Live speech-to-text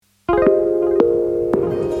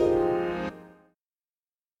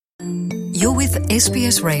with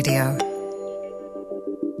SBS Radio.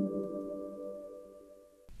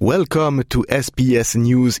 Welcome to SBS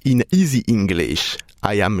News in Easy English.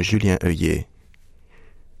 I am Julien Heuillet.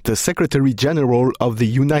 The Secretary General of the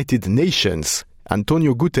United Nations,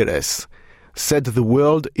 Antonio Guterres, said the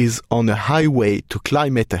world is on a highway to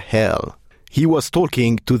climate hell. He was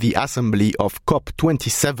talking to the assembly of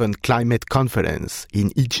COP27 climate conference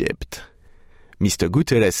in Egypt. Mr.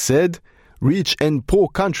 Guterres said, rich and poor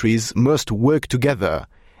countries must work together,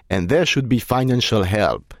 and there should be financial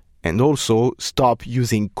help, and also stop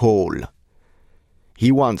using coal.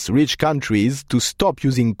 He wants rich countries to stop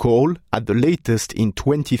using coal at the latest in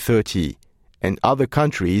 2030, and other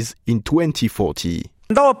countries in 2040.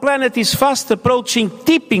 And our planet is fast approaching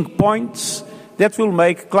tipping points that will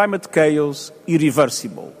make climate chaos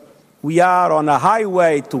irreversible. We are on a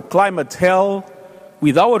highway to climate hell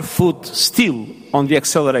with our foot still on the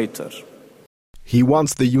accelerator. He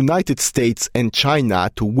wants the United States and China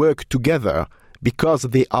to work together because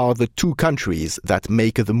they are the two countries that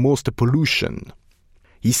make the most pollution.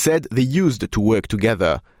 He said they used to work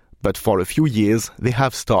together, but for a few years they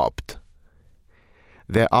have stopped.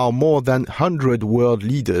 There are more than 100 world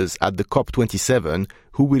leaders at the COP27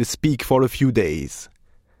 who will speak for a few days.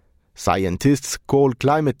 Scientists call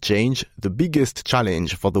climate change the biggest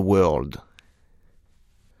challenge for the world.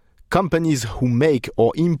 Companies who make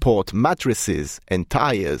or import mattresses and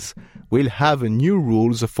tires will have new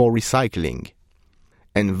rules for recycling.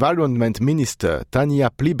 Environment Minister Tanya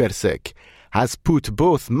Plibersek has put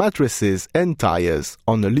both mattresses and tires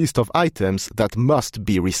on a list of items that must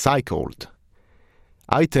be recycled.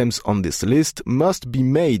 Items on this list must be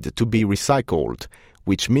made to be recycled,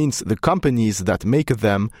 which means the companies that make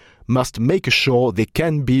them must make sure they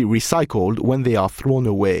can be recycled when they are thrown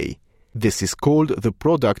away. This is called the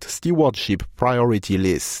Product Stewardship Priority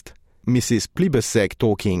List. Mrs. Plibersek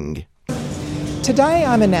talking. Today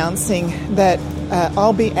I'm announcing that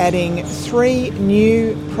I'll be adding 3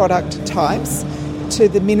 new product types to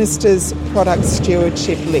the Minister's Product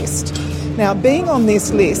Stewardship List. Now, being on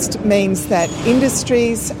this list means that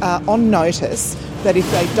industries are on notice that if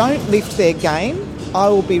they don't lift their game, I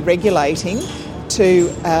will be regulating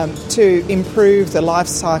to improve the life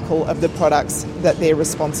cycle of the products that they're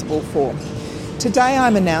responsible for. Today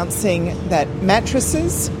I'm announcing that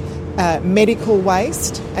mattresses, medical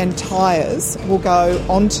waste and tyres will go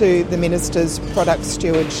onto the Minister's Product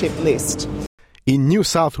Stewardship List. In New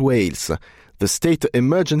South Wales, the State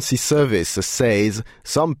Emergency Service says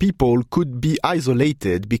some people could be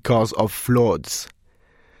isolated because of floods.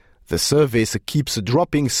 The service keeps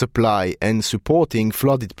dropping supply and supporting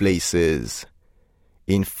flooded places.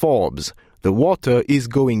 In Forbes, the water is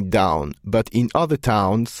going down, but in other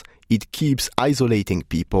towns, it keeps isolating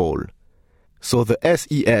people. So the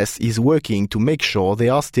SES is working to make sure they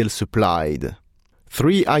are still supplied.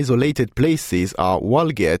 3 isolated places are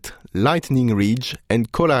Walgett, Lightning Ridge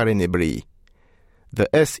and Collarenebri. The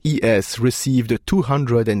SES received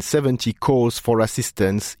 270 calls for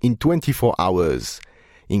assistance in 24 hours,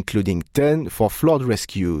 including 10 for flood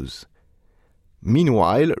rescues.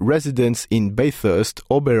 Meanwhile, residents in Bathurst,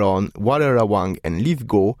 Oberon, Wallerawang and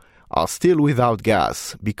Lithgow are still without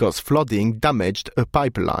gas because flooding damaged a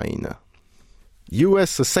pipeline. U.S.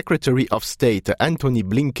 Secretary of State Antony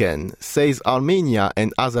Blinken says Armenia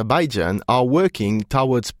and Azerbaijan are working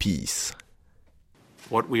towards peace.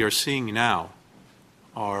 What we are seeing now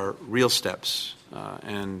are real steps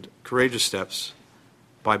and courageous steps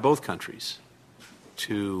by both countries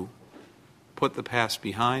to put the past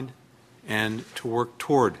behind and to work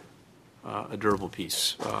toward a durable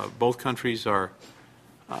peace. Both countries are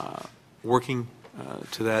working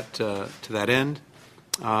to that end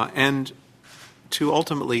and to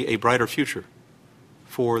ultimately a brighter future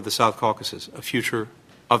for the South Caucasus, a future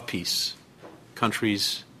of peace,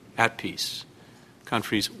 countries at peace,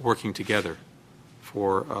 countries working together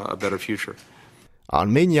for a better future.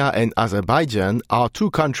 Armenia and Azerbaijan are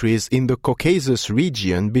 2 countries in the Caucasus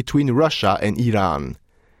region between Russia and Iran.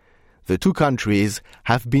 The 2 countries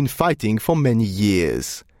have been fighting for many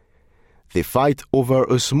years. They fight over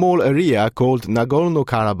a small area called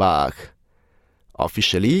Nagorno-Karabakh.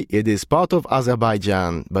 Officially, it is part of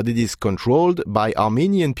Azerbaijan, but it is controlled by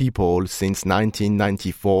Armenian people since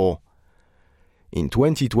 1994. In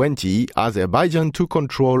 2020, Azerbaijan took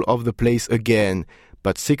control of the place again,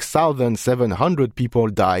 but 6,700 people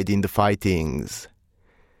died in the fightings.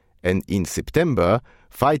 And in September,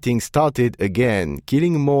 fighting started again,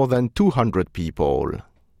 killing more than 200 people.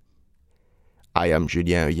 I am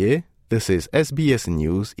Julien Heuillet. This is SBS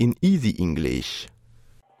News in Easy English.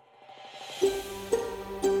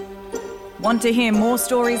 Want to hear more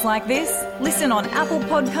stories like this? Listen on Apple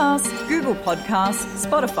Podcasts, Google Podcasts,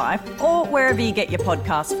 Spotify, or wherever you get your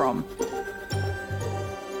podcasts from.